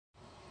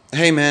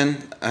Hey man,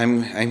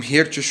 I'm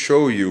here to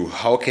show you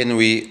how can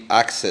we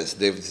access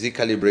the Z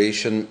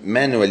calibration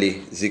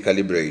manually Z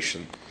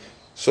calibration.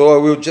 So I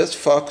will just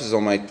focus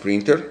on my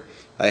printer.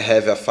 I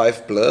have a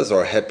 5 Plus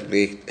or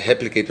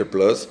Replicator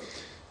Plus.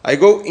 I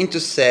go into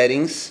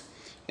settings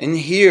and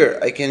here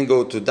I can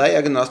go to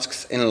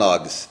diagnostics and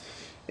logs.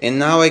 And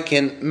now I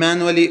can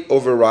manually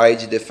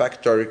override the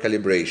factory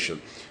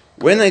calibration.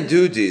 When I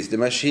do this, the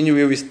machine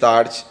will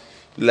start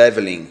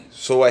leveling.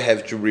 So I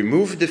have to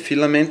remove the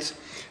filament,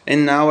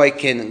 and now I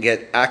can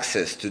get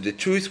access to the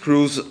 2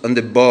 screws on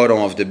the bottom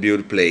of the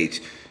build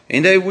plate.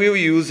 And I will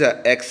use an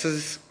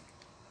axis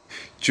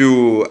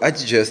to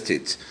adjust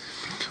it.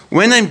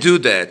 When I do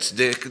that,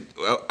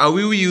 I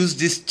will use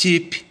this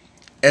tip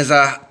as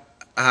a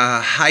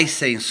high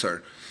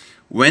sensor.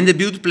 When the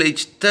build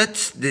plate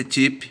touches the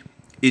tip,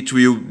 it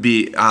will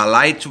be a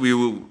light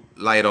will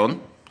light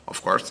on,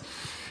 of course.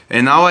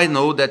 And now I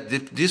know that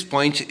this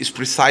point is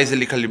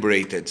precisely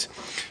calibrated.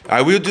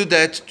 I will do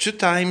that 2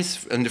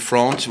 times in the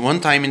front, 1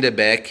 time in the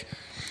back,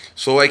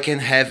 so I can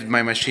have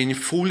my machine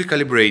fully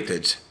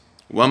calibrated.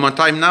 One more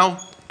time now.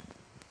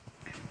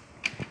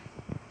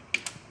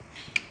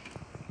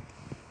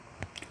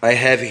 I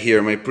have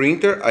here my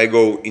printer. I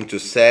go into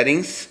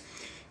settings.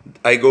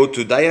 I go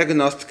to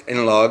diagnostic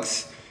and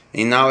logs,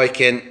 and now I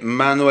can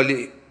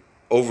manually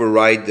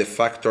override the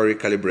factory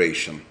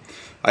calibration.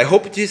 I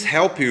hope this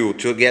helped you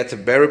to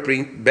get better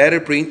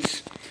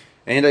prints,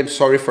 and I'm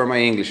sorry for my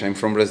English, I'm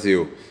from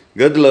Brazil.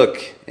 Good luck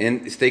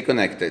and stay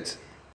connected.